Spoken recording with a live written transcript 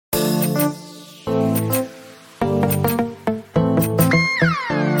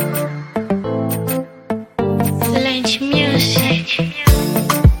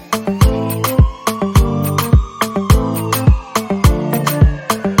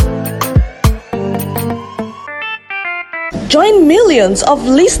Join millions of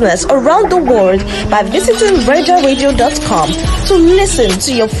listeners around the world by visiting RejaRadio.com to listen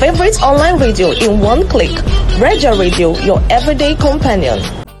to your favorite online radio in one click. Reja Radio, your everyday companion.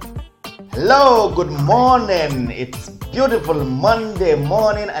 Hello, good morning. It's beautiful Monday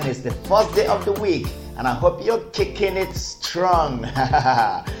morning and it's the first day of the week. And I hope you're kicking it strong.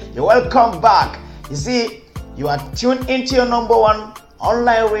 You're welcome back. You see, you are tuned into your number one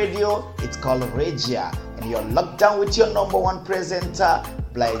online radio. It's called Regia. And you're locked down with your number one presenter.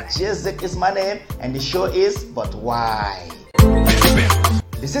 Bly Jezek is my name. And the show is But Why?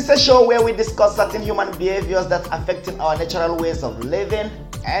 This is a show where we discuss certain human behaviors that affecting our natural ways of living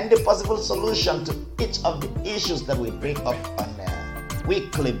and the possible solution to each of the issues that we bring up on a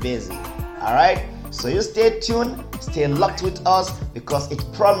weekly basis. Alright? So you stay tuned, stay locked with us because it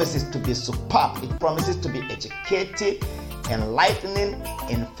promises to be superb. It promises to be educative, enlightening,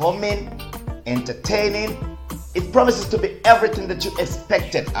 informing, entertaining. It promises to be everything that you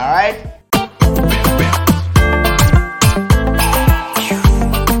expected. Alright?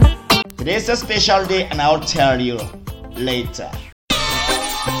 Today is a special day and I'll tell you later.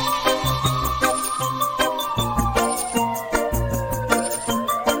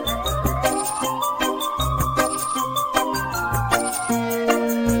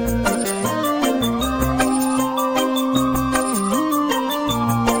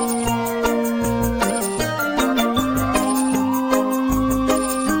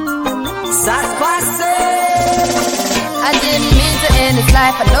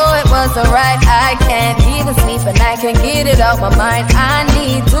 Life, I know it wasn't right. I can't even sleep and I can't get it out my mind. I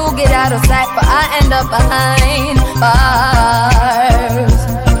need to get out of sight, but I end up behind bars.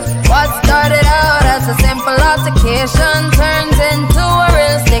 What started out as a simple altercation turns into a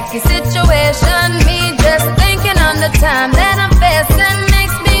real sticky situation. Me just thinking on the time that I'm facing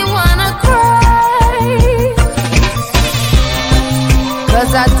makes me wanna cry.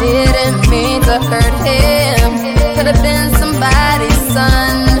 Cause I didn't mean to hurt him. Could have been somebody's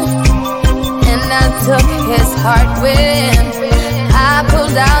son, and I took his heart when I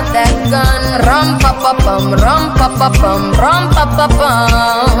pulled out that gun. Rum pa pa bum, rum pa pa bum, rum pa pa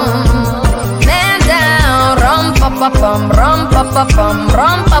bum. Man down, rum pa pa bum, rum pa pa bum,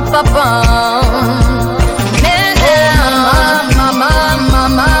 rum pa pa bum. Man down,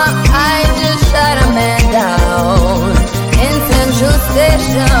 mama, I just shot a man down in Central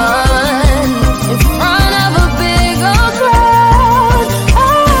Station in front of a big old crowd.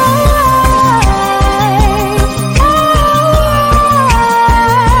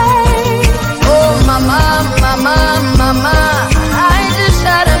 Oh, mama, I just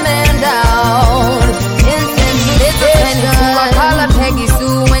shot a man down in Central Station. I call her Peggy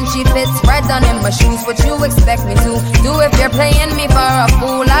Sue when she fits right down in my shoes. What you expect me to do if you're playing me for a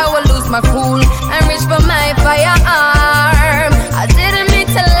fool? I will lose my cool and reach for my firearm. I didn't mean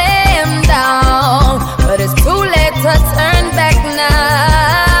to lay him down, but it's too late to turn back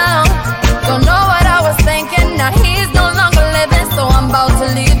now. Don't know what I was thinking, now he's no longer living, so I'm about to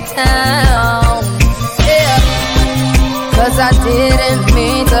leave town. Yeah, cause I didn't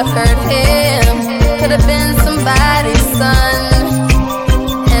mean to hurt him. Could have been somebody's son,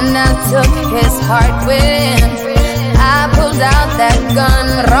 and I took his heart when I pulled out that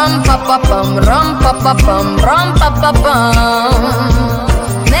gun. Rum pa pa bum, rum pa pa bum, rum pa pa bum.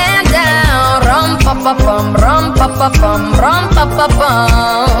 Man down, rum pa pa bum, rum pa pa bum, rum pa pa bum.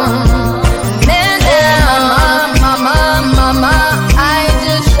 Man down, mama, I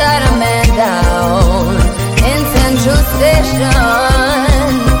just shot a man down in Central Station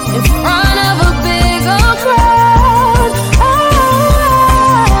in front of a big old crowd.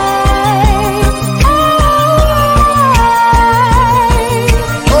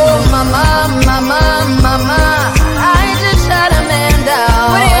 Oh, mama, I just shot a man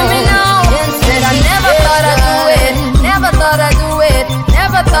down. What do you hear me now? Instead, I never thought I'd do it. Never thought I'd do it.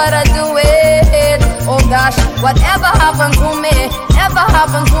 Never thought I'd do it. Oh gosh, whatever happened to me? Ever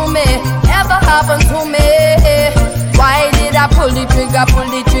happened to me? Ever happened to me? Why did I pull the trigger,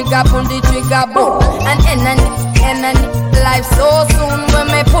 boom? And end life so soon. When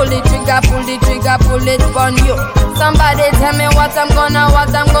me pull the trigger, pull it on you. Somebody tell me what I'm gonna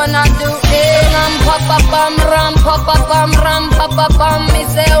do. Ram pa pa bum, ram pa pa bum, ram pa pa bum. Me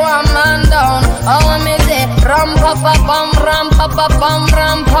say one man down. Oh me say ram pa pa bum, ram pa pa bum,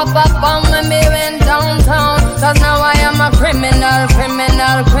 ram pa pa bum. When me went downtown, cause now I am a criminal.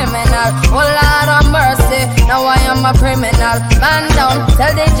 Oh Lord of mercy, now I am a criminal. Man down,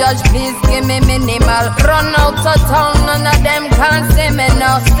 tell the judge please give me minimal. Run out of town, none of them can't see me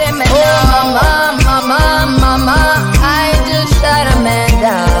now. Oh mama, I just shot a man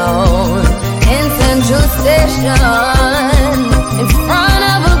down in Central Station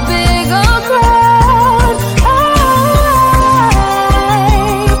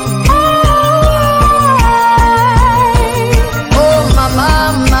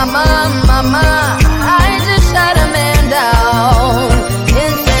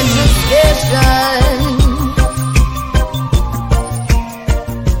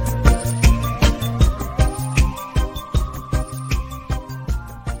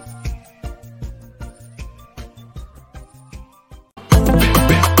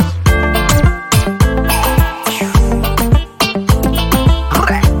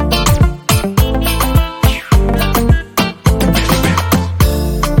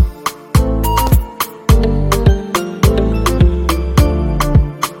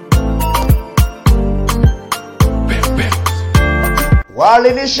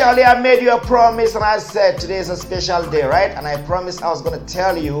Well, initially I made you a promise and I said today is a special day, right? And I promised I was going to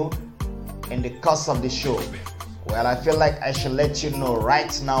tell you in the course of the show. Well, I feel like I should let you know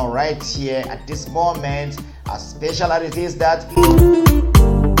right now, right here at this moment, as special as it is that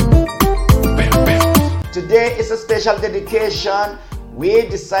today is a special dedication. We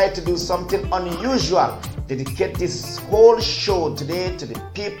decided to do something unusual. Dedicate this whole show today to the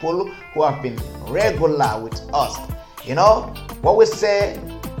people who have been regular with us. You know what we say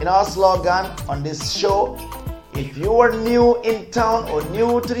in our slogan on this show? If you are new in town or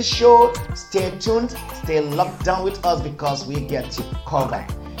new to the show, stay tuned, stay locked down with us because we get you covered.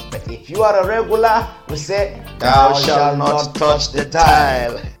 But if you are a regular, we say, thou shalt not touch the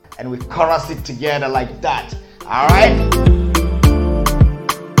dial. And we chorus it together like that. Alright?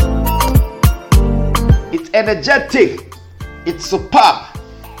 It's energetic, it's superb,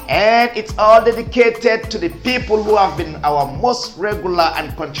 and it's all dedicated to the people who have been our most regular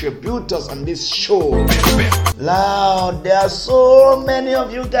and contributors on this show. Loud, there are so many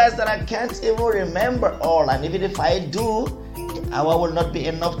of you guys that I can't even remember all, and even if I do, the hour will not be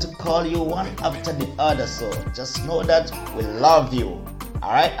enough to call you one after the other. So just know that we love you,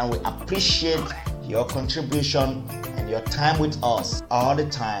 alright, and we appreciate your contribution and your time with us all the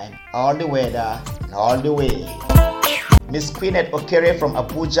time, all the weather, and all the way. Miss Queenette Okere from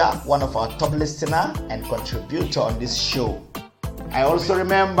Abuja, one of our top listener and contributor on this show. I also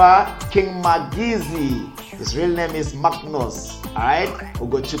remember King Magizi. His real name is Magnus, alright?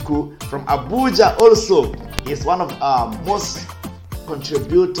 Ugochukwu from Abuja also. He's one of our most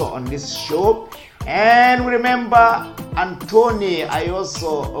contributor on this show. And we remember Anthony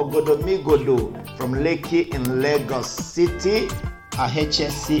Ayoso Ogodomigodo from Lekki in Lagos City, a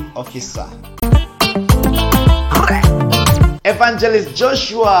HSC officer. Evangelist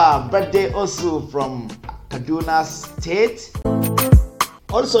Joshua Birthday also from Kaduna State.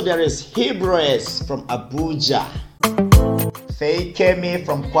 Also there is Hebrews from Abuja. Faye Kemi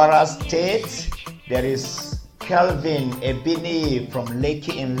from Kwara State. There is Kelvin Ebini from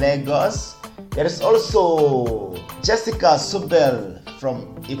Lekki in Lagos. There is also Jessica Subel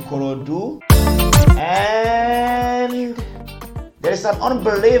from Ikorodu. And there is an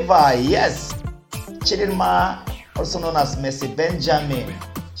unbeliever, yes, Chidinma, also known as Mercy Benjamin.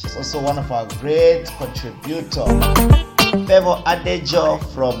 She's also one of our great contributors. Favor Adejo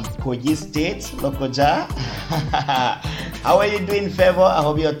from Kogi State, Lokoja. How are you doing, Favor? I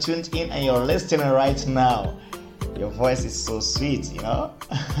hope you're tuned in and you're listening right now. Your voice is so sweet, you know.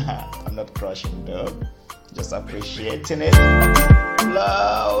 I'm not crushing though, just appreciating it.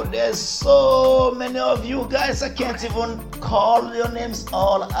 Wow, there's so many of you guys. I can't even call your names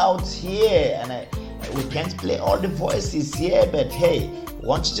all out here, and we can't play all the voices here. But hey, I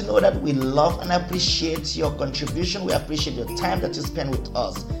want you to know that we love and appreciate your contribution. We appreciate your time that you spend with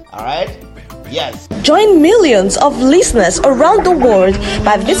us. All right. Yes. Join millions of listeners around the world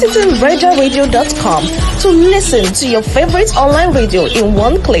by visiting RejaRadio.com to listen to your favorite online radio in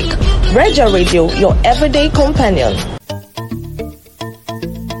one click. Reja Radio, your everyday companion.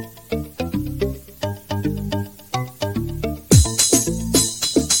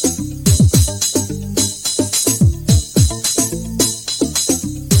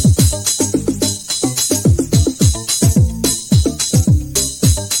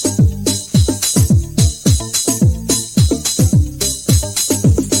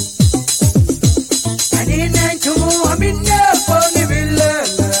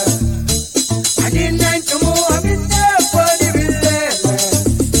 I didn't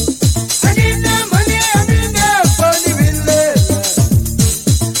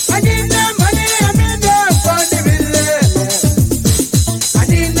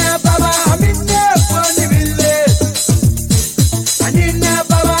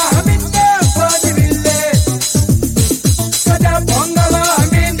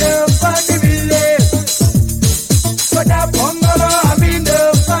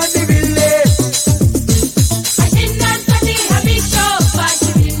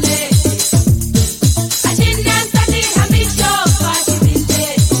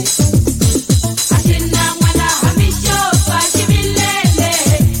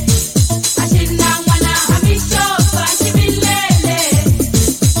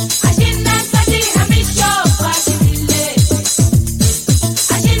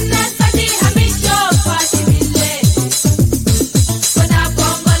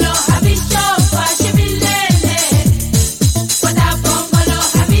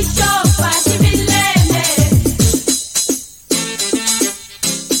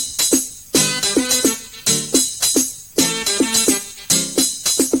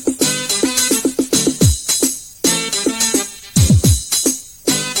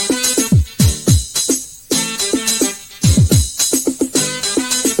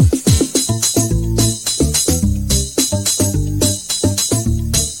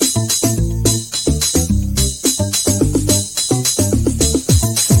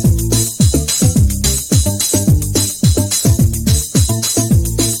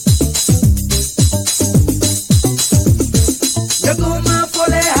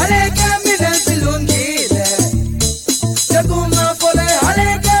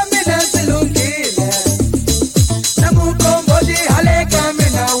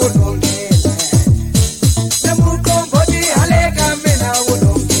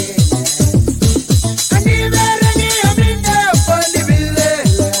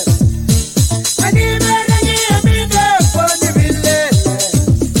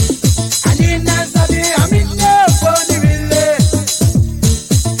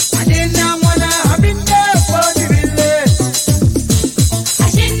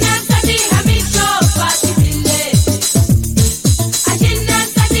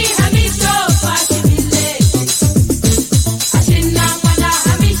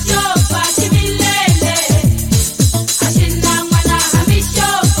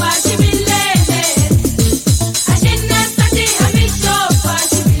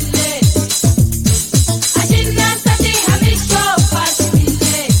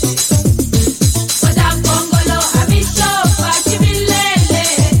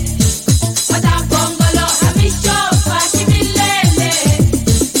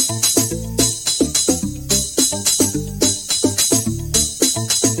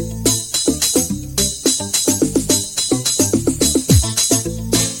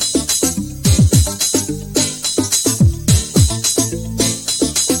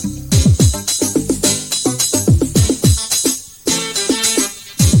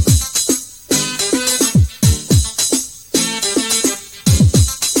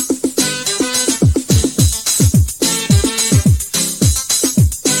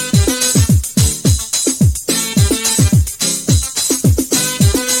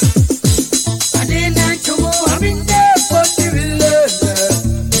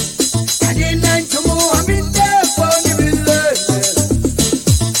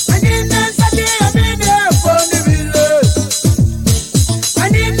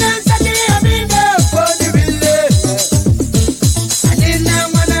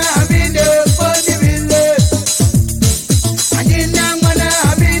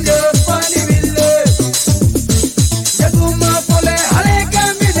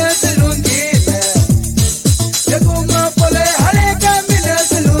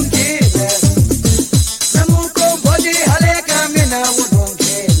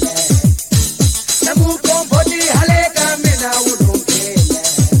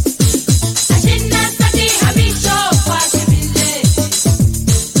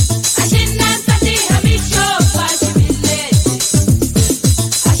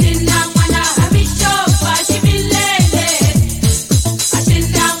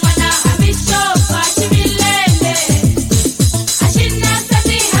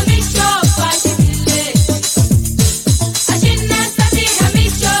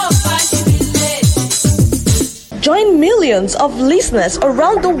join millions of listeners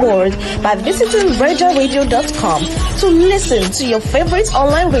around the world by visiting RegiaRadio.com to listen to your favorite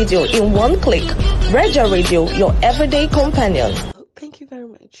online radio in one click. Regia Radio, your everyday companion. Thank you very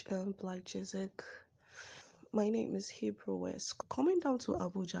much, Black Jezek. My name is Hebrew West. Coming down to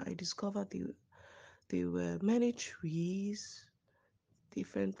Abuja, I discovered there were many trees,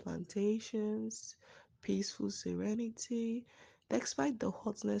 different plantations, peaceful serenity. Despite the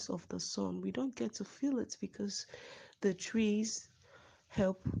hotness of the sun, we don't get to feel it because the trees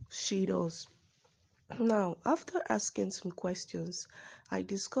help shade us. Now, after asking some questions, I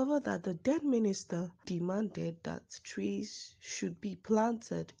discovered that the then minister demanded that trees should be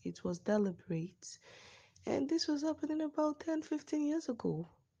planted. It was deliberate. And this was happening about 10-15 years ago.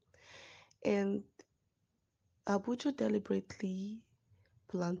 And Abuja deliberately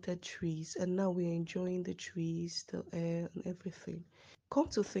planted trees, and now we're enjoying the trees, the air, and everything. Come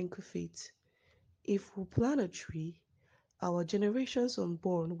to think of it, if we plant a tree, our generations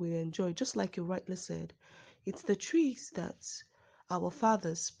unborn will enjoy, just like you rightly said. It's the trees that our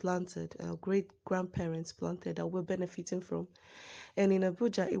fathers planted, our great-grandparents planted, that we're benefiting from. And in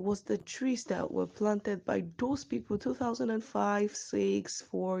Abuja, it was the trees that were planted by those people, 2005, 6,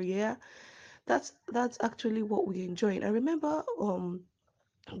 4, yeah. That's actually what we enjoy. I remember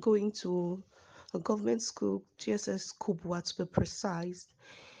going to a government school, GSS Kubwa to be precise,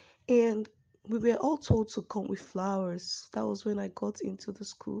 and we were all told to come with flowers. That was when I got into the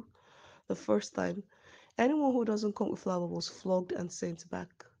school the first time. Anyone who doesn't come with flower was flogged and sent back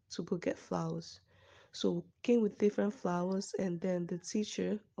to go get flowers. So we came with different flowers, and then the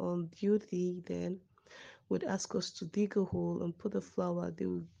teacher on duty then would ask us to dig a hole and put the flower.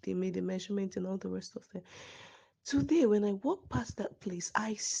 They made a measurement and all the rest of it. Today, when I walk past that place,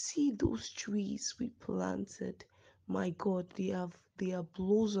 I see those trees we planted. My God, they are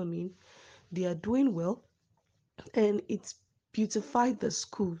blossoming, they are doing well, and it's beautified the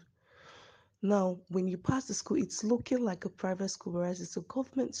school. Now, when you pass the school, it's looking like a private school, whereas it's a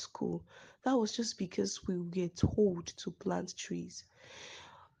government school. That was just because we were told to plant trees.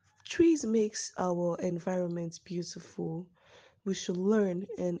 Trees makes our environment beautiful. We should learn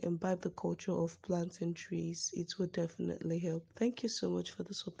and imbibe the culture of planting trees. It will definitely help. Thank you so much for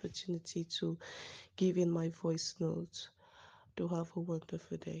this opportunity to give in my voice note. Do have a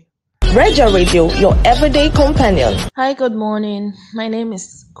wonderful day. Regia Radio, your everyday companion. Hi, good morning. My name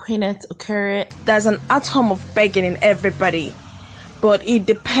is Queenette Okere. There's an atom of begging in everybody, but it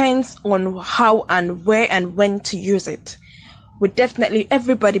depends on how and where and when to use it.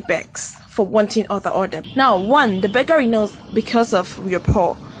 Everybody begs for one thing or the other. Now, one, the beggar knows because of you're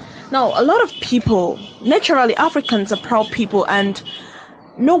poor. Now, a lot of people, naturally Africans are proud people, and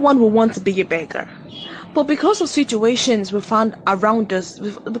no one will want to be a beggar. But because of situations we found around us,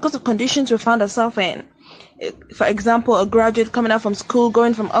 because of conditions we found ourselves in, for example, a graduate coming out from school,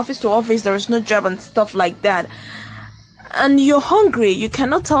 going from office to office, there is no job and stuff like that, and you're hungry, you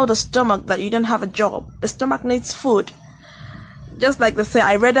cannot tell the stomach that you don't have a job. The stomach needs food. Just like they say,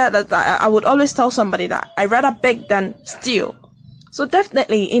 I would always tell somebody that I rather beg than steal. So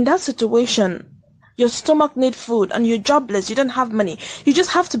definitely in that situation, your stomach needs food and you're jobless, you don't have money, you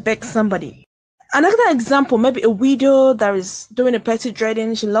just have to beg somebody. Another example, maybe a widow that is doing a petty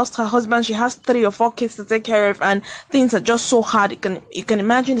dreading, she lost her husband, she has 3 or 4 kids to take care of, and things are just so hard. You can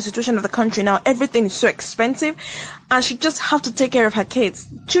imagine the situation of the country now, everything is so expensive, and she just have to take care of her kids.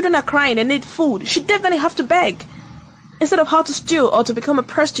 Children are crying, they need food. She definitely have to beg instead of how to steal or to become a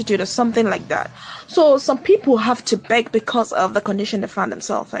prostitute or something like that. So some people have to beg because of the condition they find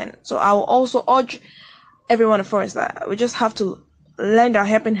themselves in. So I will also urge everyone of us that we just have to lend our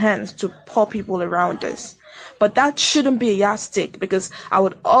helping hands to poor people around us. But that shouldn't be a yardstick, because I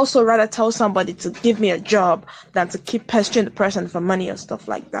would also rather tell somebody to give me a job than to keep pestering the person for money or stuff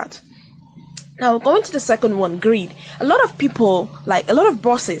like that. Now, going to the second one, greed. A lot of people, like a lot of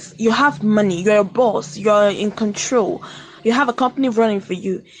bosses, you have money, you're a boss, you're in control, you have a company running for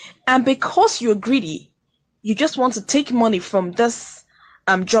you, and because you're greedy, you just want to take money from this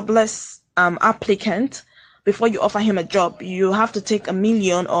jobless applicant. Before you offer him a job, you have to take $1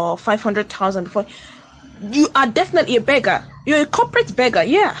 million or 500,000 before. You are definitely a beggar. You're a corporate beggar.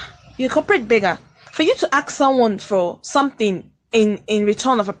 Yeah, you're a corporate beggar. For you to ask someone for something in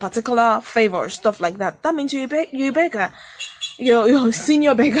return of a particular favor or stuff like that, that means you're a beggar. You're a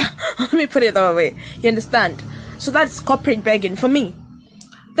senior beggar. Let me put it that way. You understand? So that's corporate begging for me.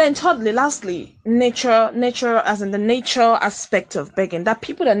 Then thirdly, lastly, nature as in the nature aspect of begging. That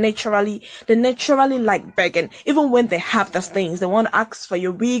people that naturally like begging, even when they have those things. They want to ask for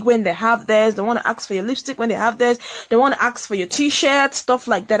your wig when they have theirs, they want to ask for your lipstick when they have theirs, they want to ask for your t-shirt, stuff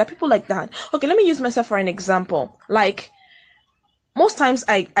like that. Are people like that? Okay, let me use myself for an example. Like most times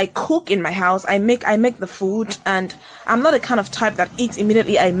I cook in my house. I make the food, and I'm not the kind of type that eats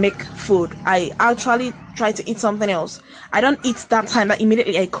immediately I make food. I actually try to eat something else. I don't eat that time that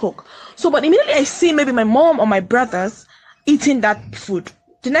immediately I cook. So but immediately I see maybe my mom or my brothers eating that food,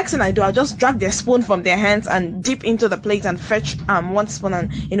 the next thing I do, I'll just drag their spoon from their hands and dip into the plate and fetch one spoon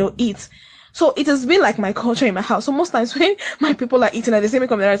and eat. So it has been like my culture in my house. So most times when my people are eating and they say me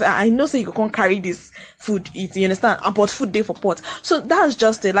come there, I know say you can't carry this food eat. You understand? About food day for pot. So that's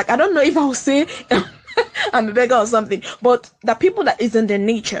just it. Like I don't know if I will say I'm a beggar or something, but the people that is in their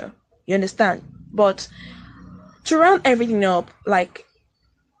nature. You understand? But to round everything up, like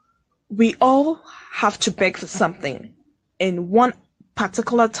we all have to beg for something in one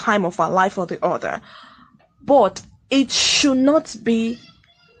particular time of our life or the other, but it should not be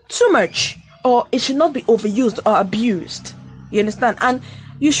too much, or it should not be overused or abused. You understand? And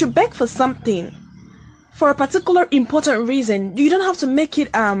you should beg for something for a particular important reason. You don't have to make it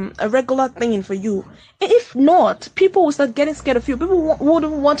a regular thing for you. If not, people will start getting scared of you. People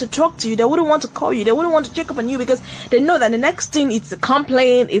wouldn't want to talk to you. They wouldn't want to call you. They wouldn't want to check up on you because they know that the next thing it's a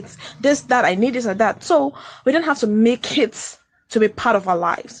complaint. It's this, that, I need this or that. So we don't have to make it to be part of our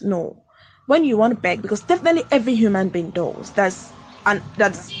lives. No. When you want to beg, because definitely every human being does. There's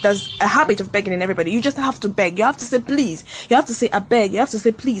a habit of begging in everybody. You just have to beg. You have to say please. You have to say I beg. You have to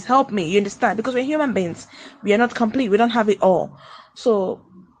say please help me. You understand? Because we're human beings. We are not complete. We don't have it all. So,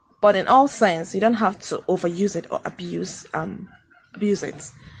 but in all sense, you don't have to overuse it or abuse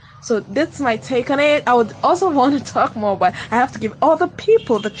it. So that's my take on it. I would also want to talk more, but I have to give other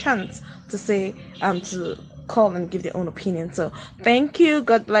people the chance to say to call and give their own opinion. So thank you.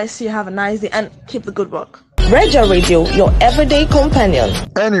 God bless you. Have a nice day and keep the good work. Regia Radio, your everyday companion.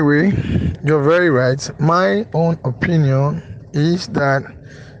 Anyway, you're very right. My own opinion is that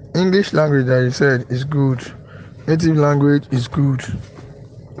English language, that you said, is good. Native language is good.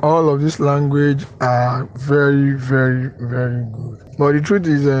 All of this language are very, very, very good. But the truth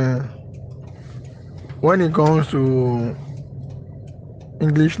is, when it comes to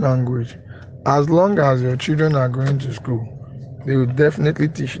English language, as long as your children are going to school, they will definitely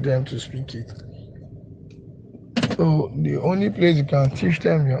teach them to speak it. So the only place you can teach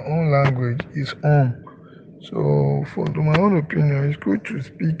them your own language is home. So for to my own opinion, it's good to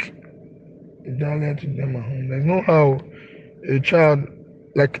speak the dialect to them at home. There's no how a child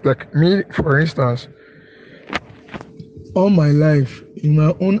like me, for instance, all my life in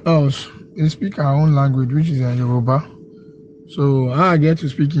my own house, they speak our own language, which is Yoruba. So how I get to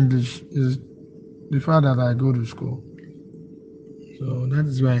speak English is the fact that I go to school. So that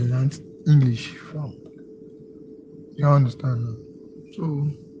is where I learned English from. You understand now? So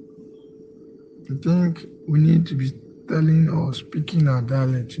I think we need to be telling or speaking our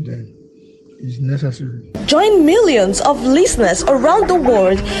dialect to them is necessary. Join millions of listeners around the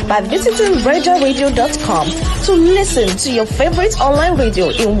world by visiting RegiaRadio.com to listen to your favorite online radio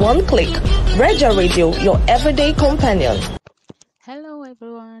in one click. Regia Radio, your everyday companion. Hello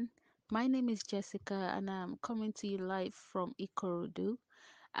everyone, my name is Jessica and I'm coming to you live from Ikorodu.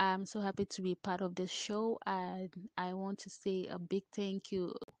 I'm so happy to be part of this show and I want to say a big thank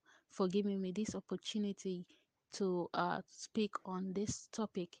you for giving me this opportunity to speak on this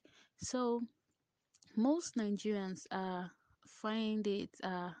topic. So, most Nigerians find it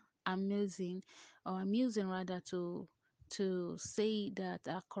amazing or amusing rather to say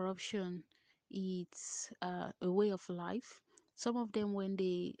that corruption is a way of life. Some of them, when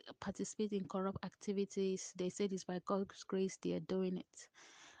they participate in corrupt activities, they say it's by God's grace they are doing it.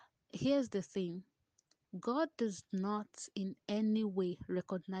 Here's the thing: God does not in any way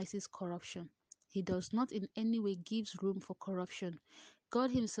recognizes corruption. He does not in any way gives room for corruption.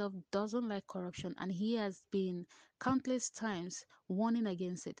 God himself doesn't like corruption and he has been countless times warning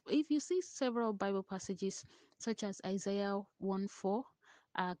against it. If you see several Bible passages such as Isaiah 1:4,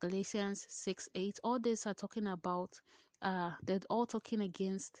 Galatians 6:8, all these are talking about they're all talking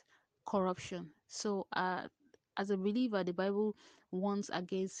against corruption. So as a believer, the Bible warns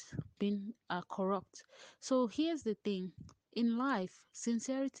against being corrupt. So here's the thing: in life,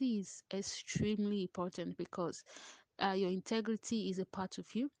 sincerity is extremely important because your integrity is a part of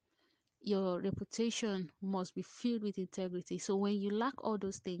you. Your reputation must be filled with integrity. So when you lack all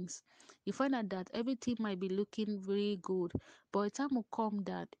those things, you find out that everything might be looking very good, but a time will come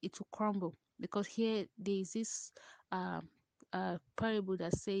that it will crumble because here there is this parable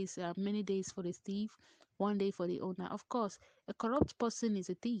that says many days for the thief, one day for the owner. Of course, a corrupt person is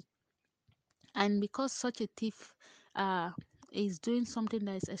a thief, and because such a thief uh, is doing something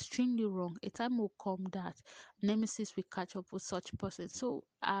that is extremely wrong, a time will come that nemesis will catch up with such person. So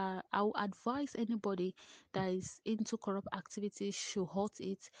I will advise anybody that is into corrupt activities should halt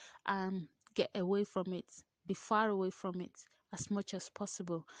it and get away from it, be far away from it as much as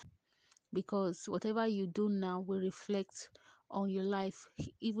possible, because whatever you do now will reflect on your life,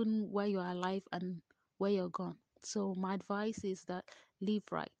 even where you're alive and where you're gone. So my advice is that live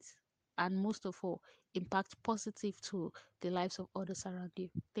right, and most of all, impact positive to the lives of others around you.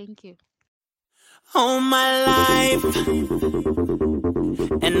 Thank you. All my life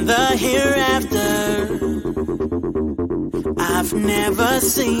and the hereafter, I've never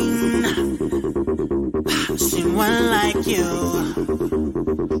seen one like you.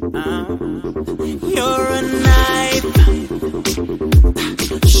 You're a knife,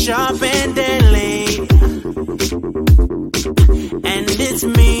 sharp and deadly, and it's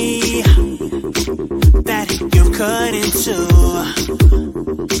me that you cut into.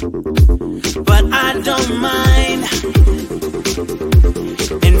 But I don't mind.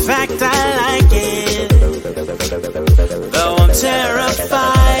 In fact, I like it. Though I'm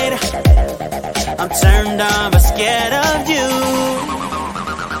terrified, I'm turned on but scared of you.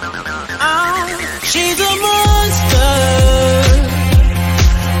 She's a monster,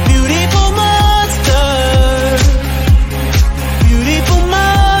 beautiful monster, beautiful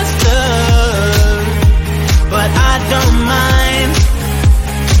monster. But I don't mind.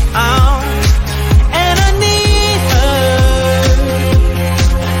 And I need her.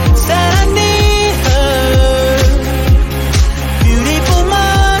 Said I need her. Beautiful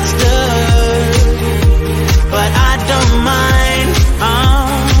monster. But I don't mind.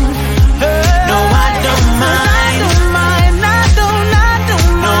 No, I don't mind. I don't mind. I don't mind.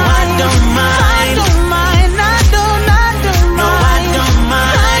 No, I don't mind. I don't mind. I don't mind. No, I don't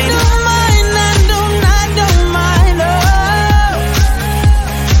mind. I don't mind. I don't mind.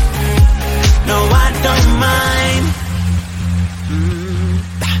 No, I don't mind.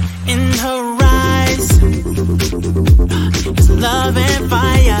 In her eyes is love and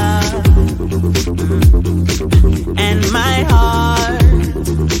fire, and my heart,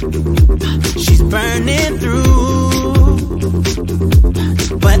 she's burning through.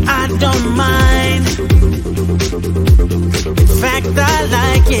 But I don't mind. In fact, I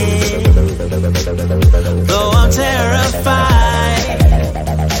like it. Though I'm terrified,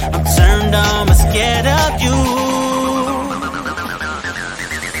 I'm turned on but scared of you.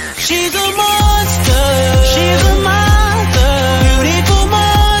 She's a monster. She's a monster. Beautiful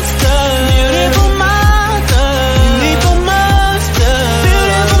monster. Beautiful monster. Beautiful monster.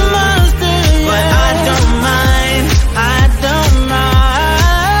 Beautiful monster. But I don't mind. I don't mind.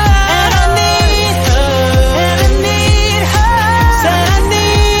 And I need her. And I need her. Said I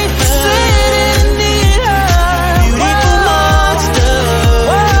need her. Said I need her. Beautiful monster.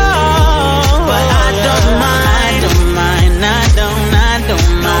 But I don't mind. I don't mind. I don't mind.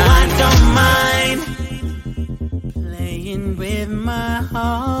 No, I don't mind playing with my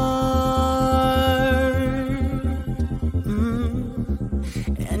heart.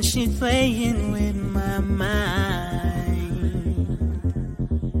 And she's playing with my mind.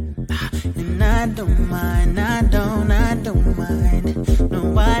 And I don't mind. I don't mind.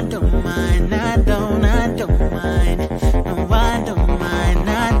 No, I don't mind. I don't mind. No, I don't mind.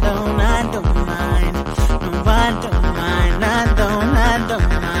 I don't mind. No, I don't mind. I don't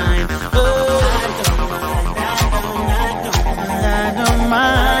mind. Oh, I don't mind. I don't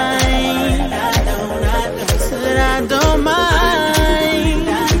mind. Said I don't mind.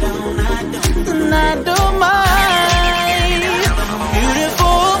 I don't mind.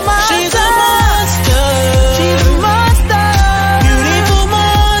 Beautiful monster. She's a monster. She's a monster. Beautiful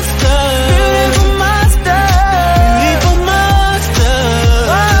monster. Beautiful monster. Beautiful monster.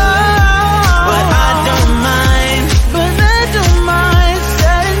 But I don't mind. But I don't mind.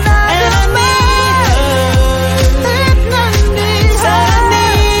 Said I don't mind. And I need her. Said I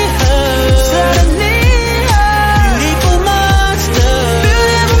need her. Said I need her. Beautiful monster.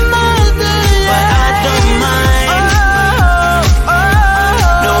 Beautiful monster. But I don't mind.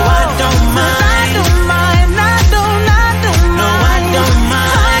 No, I don't mind. I don't mind. I don't. No, I don't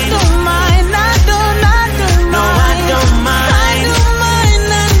mind. I don't mind. I don't. No, I don't mind. I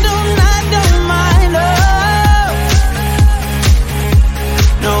don't mind. I don't mind.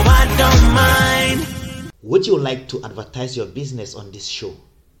 No, I don't mind. Would you like to advertise your business on this show?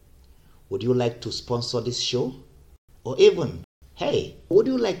 Would you like to sponsor this show? Or even, hey, would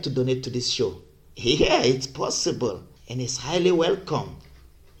you like to donate to this show? Yeah, it's possible. and it's highly welcome.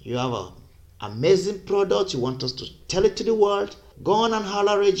 You have an amazing product, you want us to tell it to the world, go on and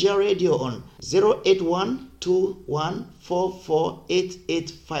holler Regia Radio on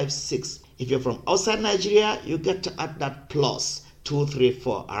 081-2144-8856. If you're from outside Nigeria, you get to add that plus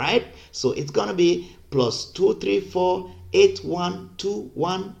 234. All right, so it's gonna be plus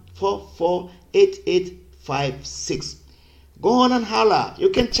 234-812144-8856. Go on and holler. You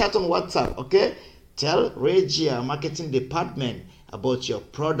can chat on WhatsApp. Okay, tell Regia Marketing Department about your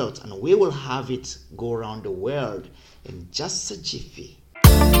product, and we will have it go around the world in just a jiffy.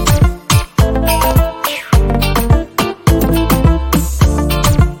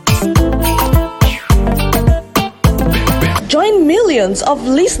 Join millions of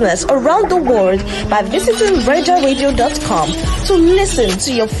listeners around the world by visiting RegiaRadio.com to listen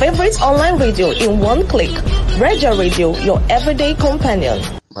to your favorite online radio in one click. Regia Radio, your everyday companion.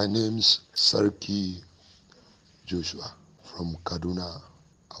 My name's Sarki Joshua from Kaduna.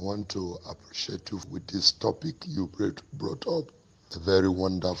 I want to appreciate you with this topic you brought up. A very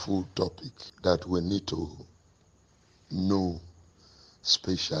wonderful topic that we need to know,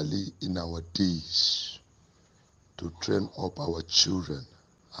 especially in our days, to train up our children.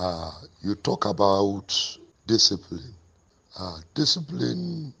 You talk about discipline.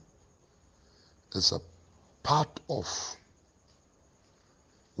 Discipline is a part of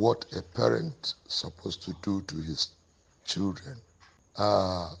what a parent is supposed to do to his children.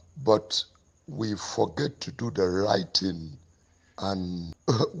 But we forget to do the right thing, and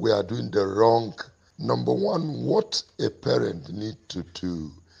we are doing the wrong. Number one, what a parent needs to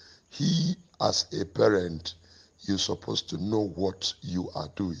do. He, as a parent, you're supposed to know what you are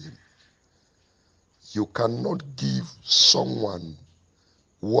doing. You cannot give someone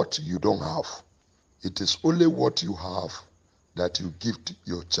what you don't have. It is only what you have that you give to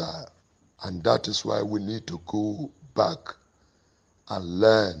your child. And that is why we need to go back and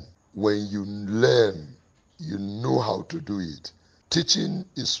learn. When you learn, you know how to do it. Teaching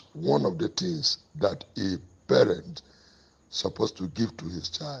is one of the things that a parent is supposed to give to his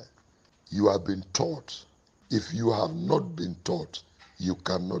child. You have been taught. If you have not been taught, you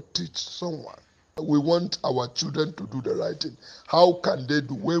cannot teach someone. We want our children to do the right thing. How can they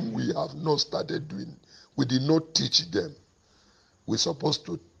do when we have not started doing? We did not teach them. We're supposed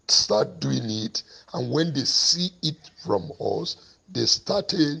to start doing it, and when they see it from us, they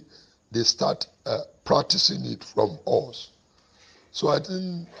start practicing it from us. So I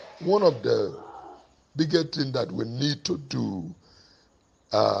think one of the biggest things that we need to do,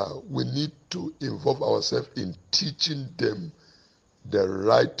 we need to involve ourselves in teaching them the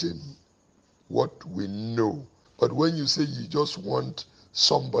right thing, what we know. But when you say you just want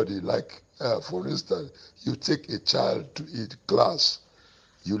somebody, like for instance, you take a child to a class,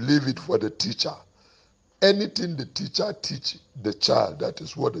 you leave it for the teacher. Anything the teacher teach the child, that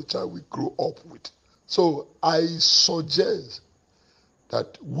is what the child will grow up with. So I suggest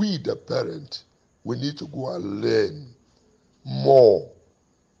that we, the parents, we need to go and learn more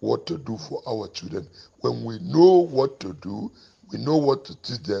what to do for our children. When we know what to do, we know what to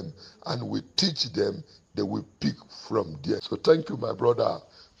teach them, and we teach them, they will pick from there. So thank you, my brother,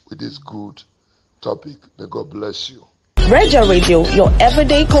 with this good topic. May God bless you. Regia Radio, your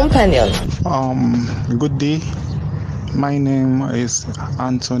everyday companion. Good day. My name is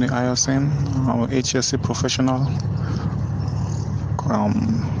Anthony Ayosen. I'm an HSC professional,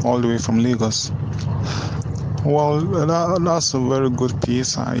 all the way from Lagos. Well, that's a very good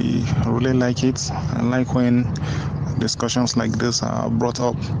piece. I really like it. I like when discussions like this are brought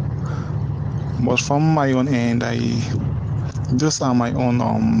up. But from my own end, these are my own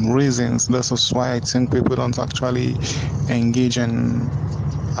reasons. This is why I think people don't actually engage in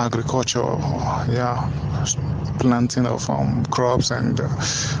agriculture. Planting of crops and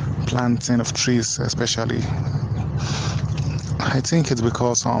planting of trees, especially. I think it's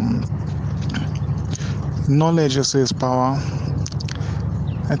because knowledge is power.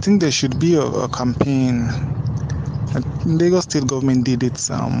 I think there should be a campaign. Lagos State government did it.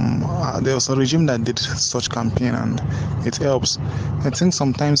 There was a regime that did such campaign, and it helps. I think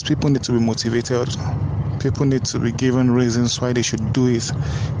sometimes people need to be motivated. People need to be given reasons why they should do it,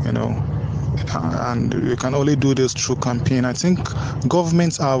 and we can only do this through campaign. I think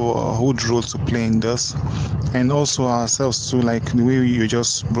governments have a huge role to play in this, and also ourselves too, like the way you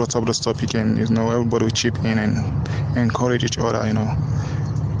just brought up this topic, and everybody will chip in and encourage each other,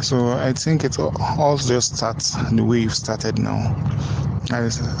 So I think it all just starts the way you've started now.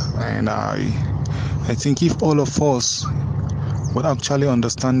 And I think if all of us would actually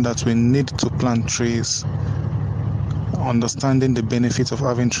understand that we need to plant trees, understanding the benefits of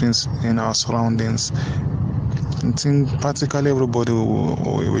having trees in our surroundings, I think practically everybody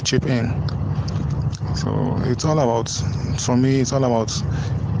will chip in. So it's all about, for me, it's all about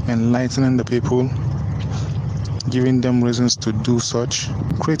enlightening the people, giving them reasons to do such.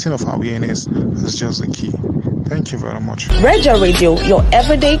 Creating of awareness is just the key. Thank you very much. Regia Radio, your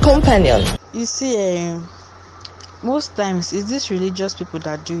everyday companion. You see, most times it's these religious people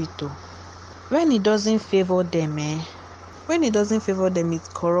that do it though. When it doesn't favor them, when it doesn't favor them, it's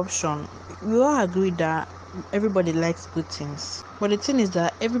corruption. We all agree that everybody likes good things. But the thing is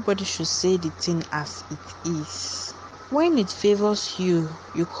that everybody should say the thing as it is. When it favors you,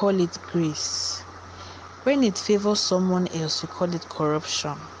 you call it grace. When it favors someone else, you call it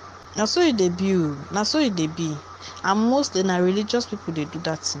corruption. Now so it be. And most in our religious people, they do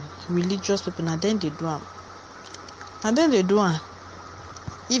that thing. Religious people, and then they do them.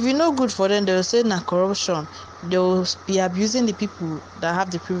 If you know good for them, they will say na corruption. They will be abusing the people that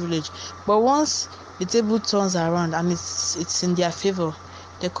have the privilege. But once the table turns around and it's in their favor,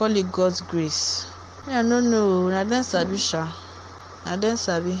 they call it God's grace. Yeah, no, na then sabi sha. Na then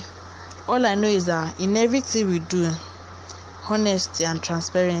sabi. All I know is that in everything we do, honesty and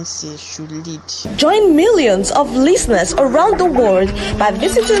transparency should lead. Join millions of listeners around the world by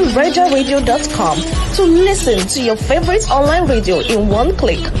visiting RegiaRadio.com to listen to your favorite online radio in one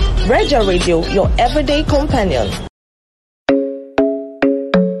click. Regia Radio, your everyday companion.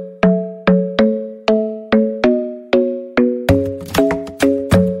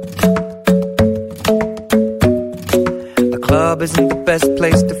 The club isn't the best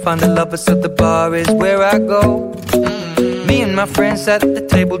place to find the lovers, so the bar is where I go. Me and my friends sat at the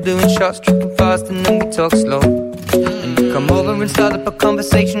table doing shots, tripping fast, and then we talk slow. And you come over and start up a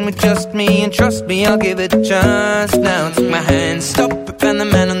conversation with just me, and trust me, I'll give it a chance. Now take my hand, stop it, and the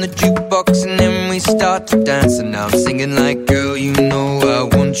man on the jukebox, and then we start to dance. And now I'm singing like, girl, you know I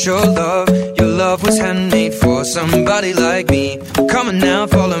want your love. Your love was handmade for somebody like me. Come on now,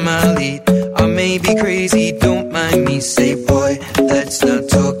 follow my lead. I may be crazy, don't mind me. Say, boy, let's not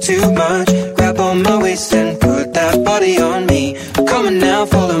talk too much. Grab on my waist and put that body on me. Come on now,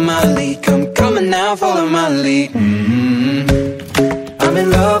 follow my lead. Come on now, follow my lead. I'm in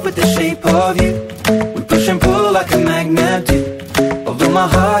love with the shape of you. We push and pull like a magnet do. Although my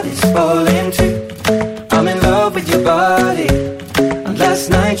heart is falling too. I'm in love with your body. And last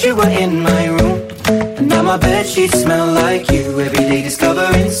night you were in my room. And now my bedsheets smell like you. Every day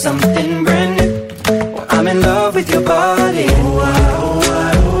discovering something brand new. Well, I'm in love with your body.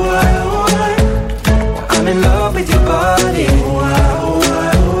 I'm in love with your body.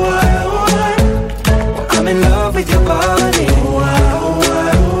 I'm in love with your body.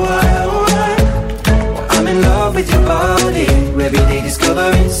 I'm in love with your body. Every day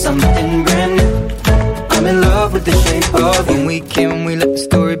discovering something brand new. I'm in love with the shape of you. When we came, we let the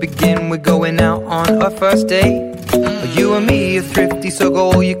story begin. We're going out on our first date. You and me are thrifty, so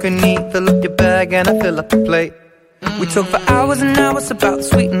go all you can eat. Fill up your bag and I fill up the plate. We talk for hours and hours about the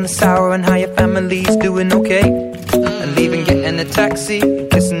sweet and the sour and how your family's doing okay. And leaving, getting a taxi,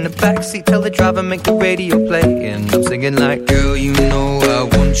 kissing the backseat, tell the driver make the radio play. And I'm singing like, girl, you know I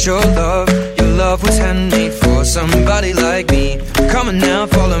want your love. Your love was handmade for somebody like me. Come on now,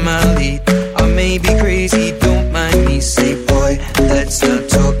 follow my lead. I may be crazy, don't mind me. Say, boy, let's not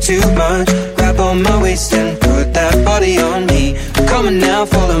talk too much. Grab on my waist and put that body on me. Come on now,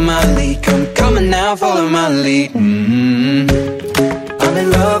 follow my lead. Come on now, follow my lead. I'm in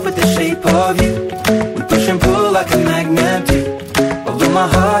love with the shape of you. We push and pull like a magnet do. Although my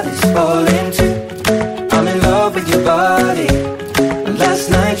heart is falling too. I'm in love with your body. And last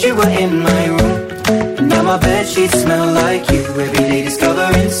night you were in my room. And now my bedsheets smell like you. Every day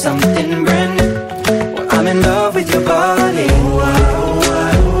discovering something brand new. Well, I'm in love with your body.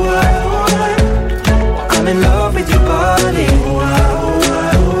 I'm in love with your body.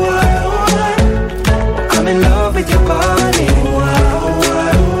 I'm in love with your body.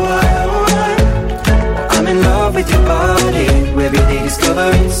 I'm in love with your body. Every day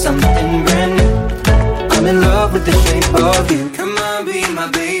discovering something brand new. I'm in love with the shape of you. Come on, be my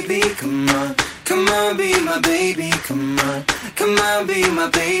baby, come on. Come on, be my baby, come on. Come on, be my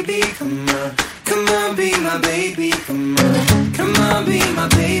baby, come on. Come on, be my baby, come on. Come on, be my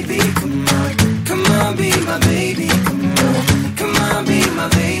baby, come on. Come on, be my baby, come on. Come on, be my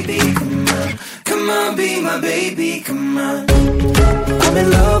baby, come on. Come on, be my baby, come on. I'm in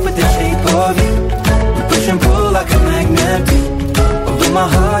love with the shape of you. We push and pull like a magnet do. Although my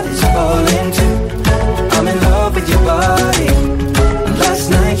heart is falling too. I'm in love with your body. And last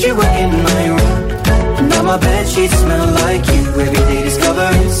night you were in my room. And now my bedsheets smell like you. Every day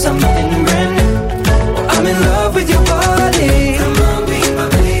discovering something brand new. I'm in love with your body. Come on, be my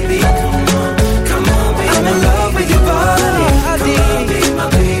baby, come on. Come on, be I'm in love with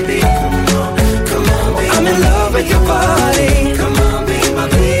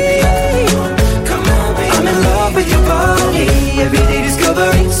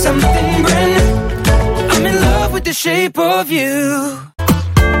shape of you.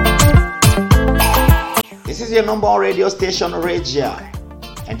 This is your number one radio station, Regia,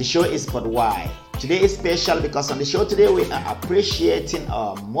 and the show is But Why. Today is special because on the show today we are appreciating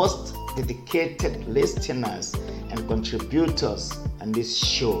our most dedicated listeners and contributors on this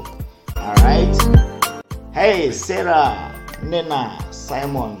show. Alright? Hey, Sarah, Nena,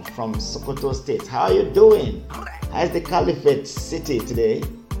 Simon from Sokoto State. How are you doing? How's the Caliphate City today?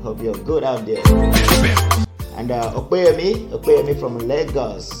 Hope you're good out there. And Opeyemi from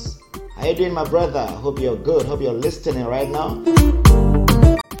Lagos. How you doing, my brother? Hope you're good. Hope you're listening right now.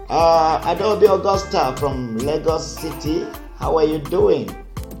 Adobe Augusta from Lagos City. How are you doing?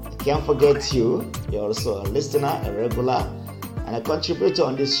 I can't forget you. You're also a listener, a regular, and a contributor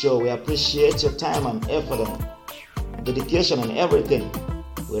on this show. We appreciate your time and effort and dedication and everything.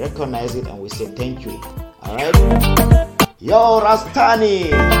 We recognize it and we say thank you. Alright? Yo, Rastani,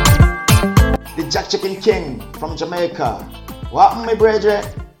 the Jack Chicken King from Jamaica. What, my brethren?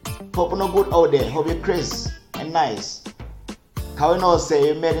 Hope no good out there. Hope you're crazy and nice. How you know say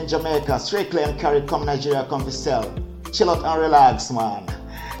you made in Jamaica, strictly and carry come Nigeria, come to sell. Chill out and relax, man.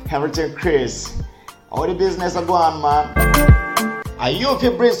 Everything crazy. All the business are going, man. And you if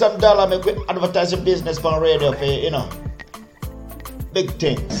you bring some dollar, make advertise your business on radio for you know. Big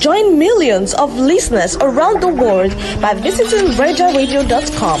things. Join millions of listeners around the world by visiting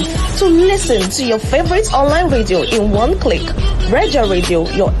RegiaRadio.com to listen to your favorite online radio in one click. Regia Radio,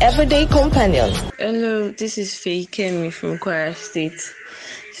 your everyday companion. Hello, this is Faye Kemi from Kwara State.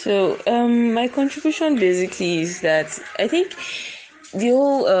 So, my contribution basically is that I think the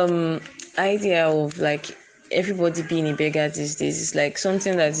whole idea of like everybody being a beggar these days is like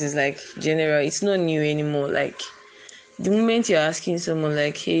something that is like general. It's not new anymore. Like the moment you're asking someone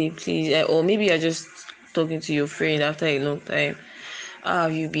like, hey, please, or maybe you're just talking to your friend after a long time, how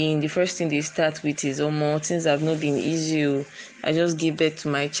have you been? The first thing they start with is, oh, more things have not been easy. I just gave birth to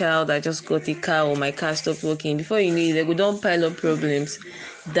my child. I just got a car or my car stopped working. Before you know it, they go down pile up problems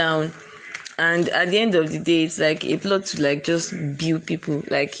down. And at the end of the day, it's like a plot to like just build people.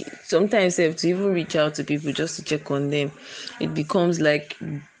 Like sometimes they have to even reach out to people just to check on them. It becomes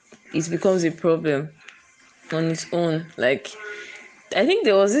a problem on its own. Like I think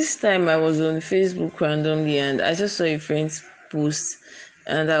there was this time I was on Facebook randomly and I just saw a friend's post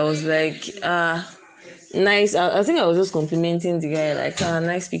and I was like, nice. I think I was just complimenting the guy, like,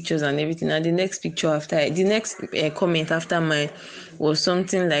 nice pictures and everything. And the next comment after mine was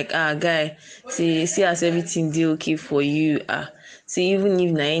something like, guy, see as everything did okay for you. See, even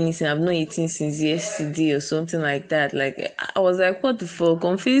if not anything, I've not eaten since yesterday or something like that. Like, I was like, what the fuck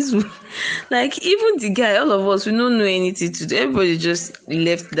on Facebook? Like, even the guy, all of us, we don't know anything to do. Everybody just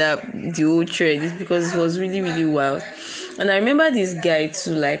left the whole thread because it was really, really wild. And I remember this guy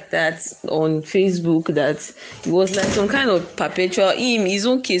too, like that on Facebook, that it was like some kind of perpetual. His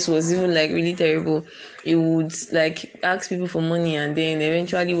own case was even like really terrible. He would like ask people for money, and then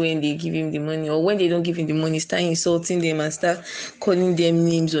eventually when they give him the money, or when they don't give him the money, start insulting them and start calling them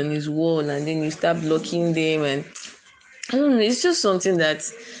names on his wall, and then you start blocking them. And I don't know, it's just something that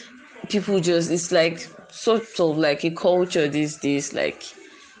people just, it's like sort of like a culture these days, like.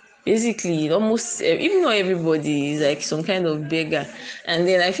 Basically, almost even not everybody is like some kind of beggar, and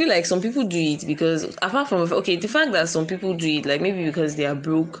then I feel like some people do it because apart from the fact that some people do it like maybe because they are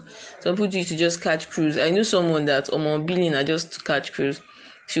broke, some people do it to just catch cruise. I knew someone that billing are just to catch cruise.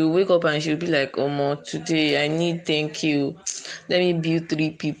 She will wake up and she'll be like, today I need 10K. Let me bill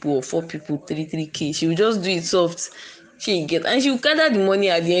 3 people or 4 people 3K. She will just do it soft. She will gather the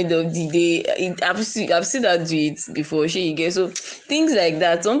money at the end of the day. I've seen her do it before. She gets so things like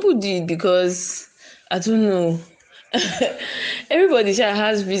that. Some people do it because I don't know. Everybody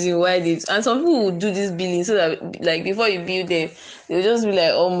has reason why they, and some people will do this billing so that like before you bill them, they'll just be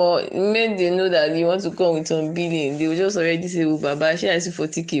like, when they know that you want to come with some billing, they will just already say, Baba, she has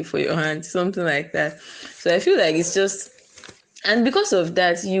 40K for your hand, something like that. So I feel like it's just. And because of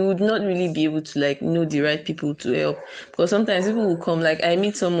that, you would not really be able to like know the right people to help, because sometimes people will come, like I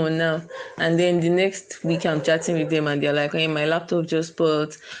meet someone now and then the next week I'm chatting with them and they're like, hey, my laptop just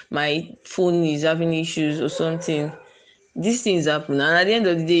spoiled, my phone is having issues or something. These things happen, and at the end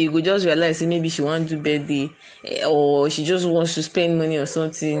of the day you go just realize maybe she wants to do birthday, or she just wants to spend money or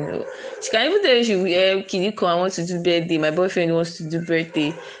something. She can even tell you, can you come, I want to do birthday, my boyfriend wants to do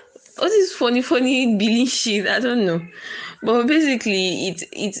birthday. All this funny billing shit, I don't know. But basically,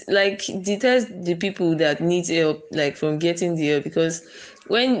 it's like deters the people that need help, like from getting the help, because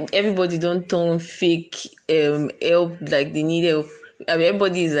when everybody don't turn fake help, like they need help. I mean,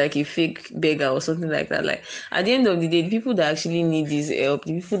 everybody is like a fake beggar or something like that. Like at the end of the day, the people that actually need this help,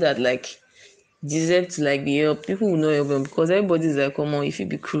 the people that like deserve to like be helped, people will not help them because everybody's like, come on, if you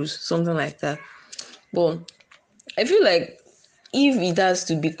be cruise, something like that. But I feel like if it has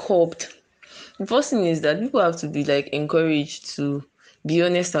to be curbed, the first thing is that people have to be like encouraged to be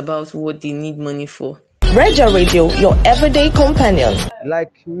honest about what they need money for. Regia Radio, your everyday companion.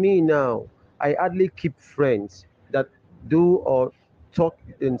 Like me now, I hardly keep friends that do or talk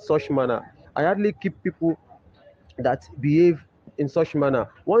in such manner. I hardly keep people that behave in such manner.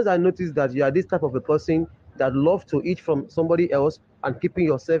 Once I notice that you are this type of a person that love to eat from somebody else and keeping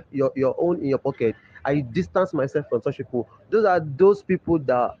yourself your own in your pocket, I distance myself from such people. Those are those people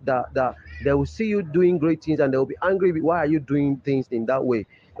that they will see you doing great things and they will be angry. Why are you doing things in that way?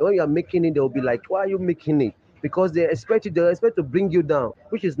 And when you are making it, they will be like, why are you making it? Because they expect to bring you down,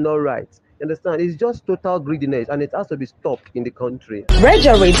 which is not right. Understand? It's just total greediness and it has to be stopped in the country.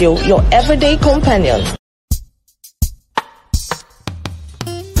 Regia Radio, your everyday companion.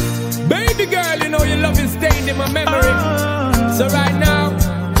 Baby girl, you know your love is stained in my memory. So right now,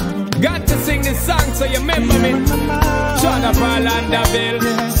 got to sing this song so you remember me. Jonathan Landaville,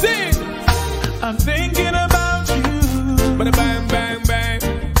 sing. I'm thinking about you. Bada bang, bang, bang.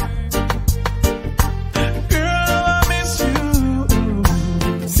 Girl, I miss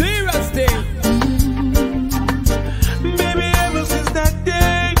you. Serious thing. Baby, ever since that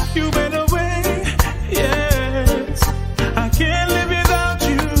day you went away, yes, I can't live without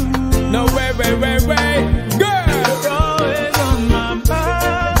you. No way, way, way, way. Girl, you're always on my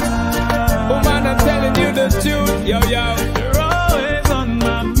mind. Oh man, I'm telling you the truth. Yo, yo. You're always on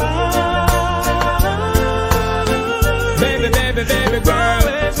my mind. Baby, baby, baby, girl.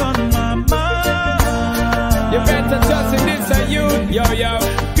 Always on my mind. You better trust in this and you. Yo, yo.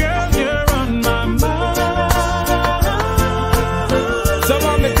 Girl, you're on my mind. So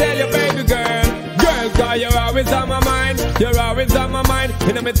let me tell you, baby girl. Girl, cause you're always on my mind. You're always on my mind.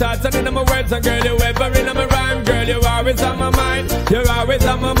 In my thoughts and in my words. And girl, you ever in my rhyme. Girl, you're always on my mind. You're always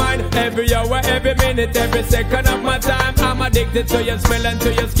on my mind. Every hour, every minute, every second of my time. I'm addicted to your smell and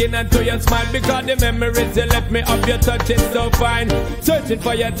to your skin and to your smile. Because the memories you left me of your touch is so fine. Searching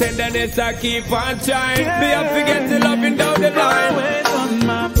for your tenderness, I keep on trying. Me, I forget to loving down the line. Always on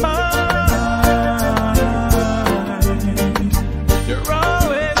my mind. You're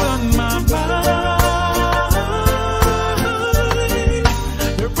always on my mind.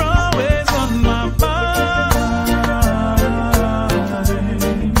 You're always on my mind.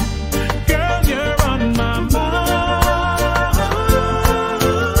 Girl, you're on my mind.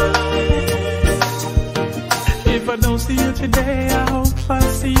 If I don't see you today, I hope I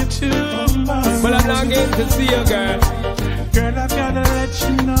see you too. Well, I'm longing to see you, girl. Girl, I've gotta let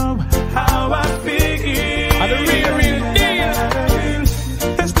you know how I feel. I'm the real, real deal.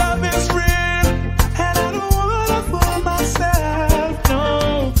 This love is real, and I don't wanna fool myself. No,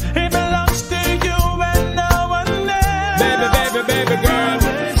 it belongs to you and no one else. Baby, baby, baby, girl.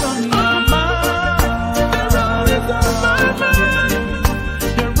 Always on my mind. You're always on my mind.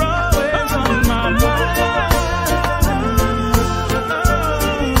 You're always on my mind.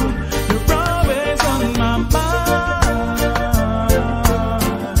 You're always on my mind.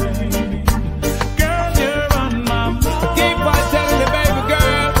 Girl, you're on my mind. Keep on telling me, baby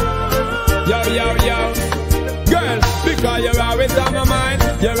girl. Yo, yo, yo. Girl, because you're always on my mind.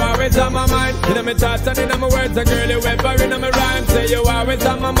 You're always on my mind. In my thoughts and in my words. And girl, you ever in my rhyme. Say you're always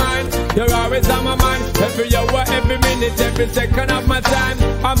on my mind. You're always on my mind. Every hour, every minute, every second of my time.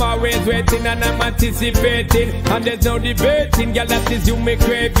 I'm always waiting and I'm anticipating. And there's no debating. Girl, that is you me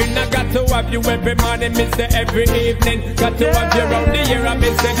craving. I got to have you every morning, miss it every evening. Got to have you around the year, I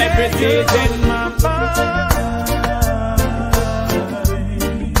miss it every season.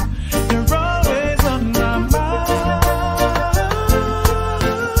 You're always on my mind.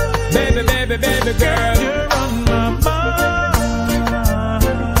 Baby, baby, baby girl. You're on my mind.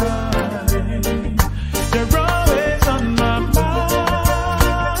 You're always on my mind.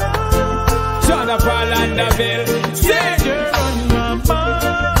 Jonathan Landaville, Yeah, you're on my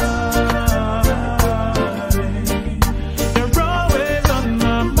mind. You're always on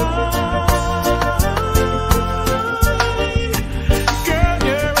my mind. Girl,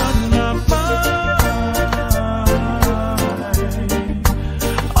 you're on my mind.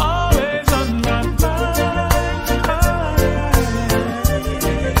 Always on my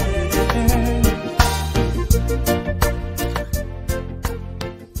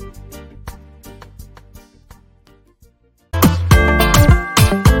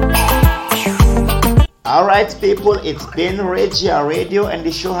All right, people, it's been Regia Radio, and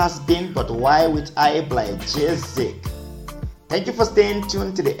the show has been But Why with I by Jessic. Thank you for staying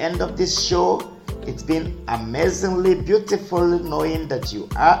tuned to the end of this show. It's been amazingly beautiful knowing that you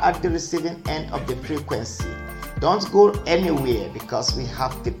are at the receiving end of the frequency. Don't go anywhere because we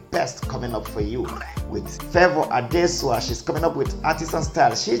have the best coming up for you with Favor Adesua. She's coming up with Artisan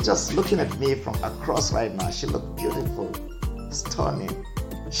Style. She's just looking at me from across right now. She looks beautiful, stunning.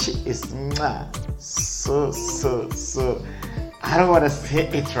 She is so. I don't want to say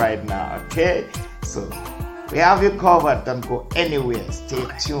it right now, okay? So we have you covered. Don't go anywhere. Stay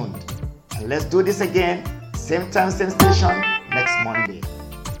tuned. And let's do this again. Same time, same station next Monday.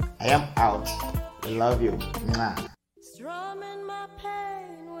 I am out. I love you. Strumming my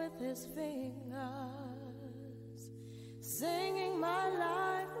pain with his fingers, singing my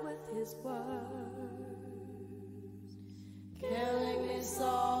life with his words, killing me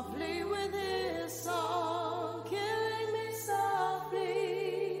softly with his song, killing me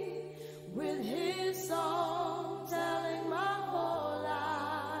softly with his song, telling my whole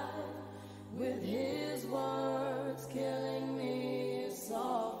life with his words, killing me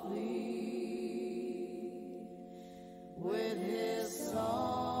softly with his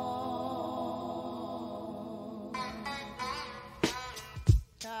song.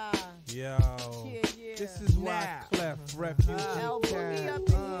 Yo, this is Wyclef, Refuge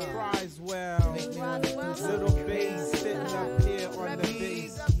Criswell, Little Bass sitting up here on the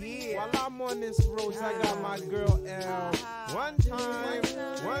bass. While I'm on this road, I got my girl L. One time.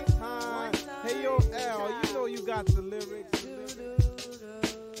 Hey yo L, you know you got the lyrics.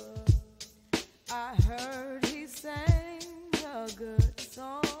 I heard he sang a good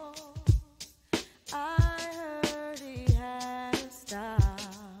song. I heard he had a style.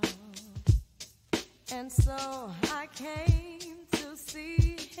 And so I came to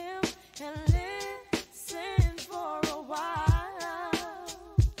see him and listen for a while.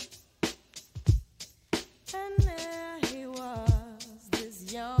 And there he was,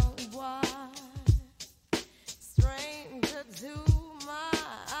 this young boy, stranger to my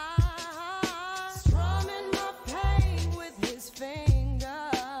eyes, strumming my pain with his fingers,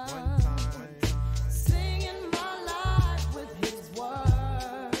 singing my life with his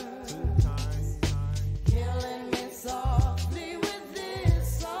words, killing me softly with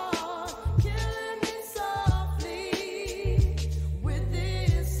this song, killing me softly with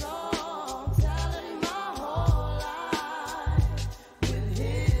this song, telling my whole life with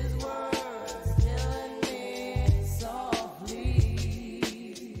his words, killing me softly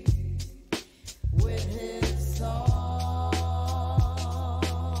with his song.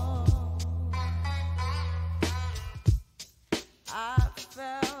 I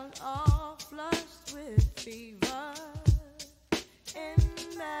felt all flushed with fever,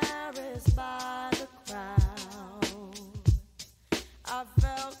 embarrassed by the crowd. I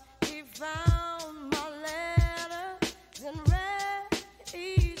felt he found my letters and read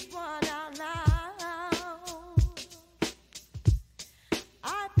each one out loud.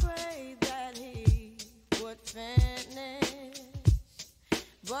 I prayed that he would finish,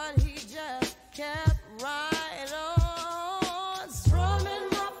 but he just kept right on.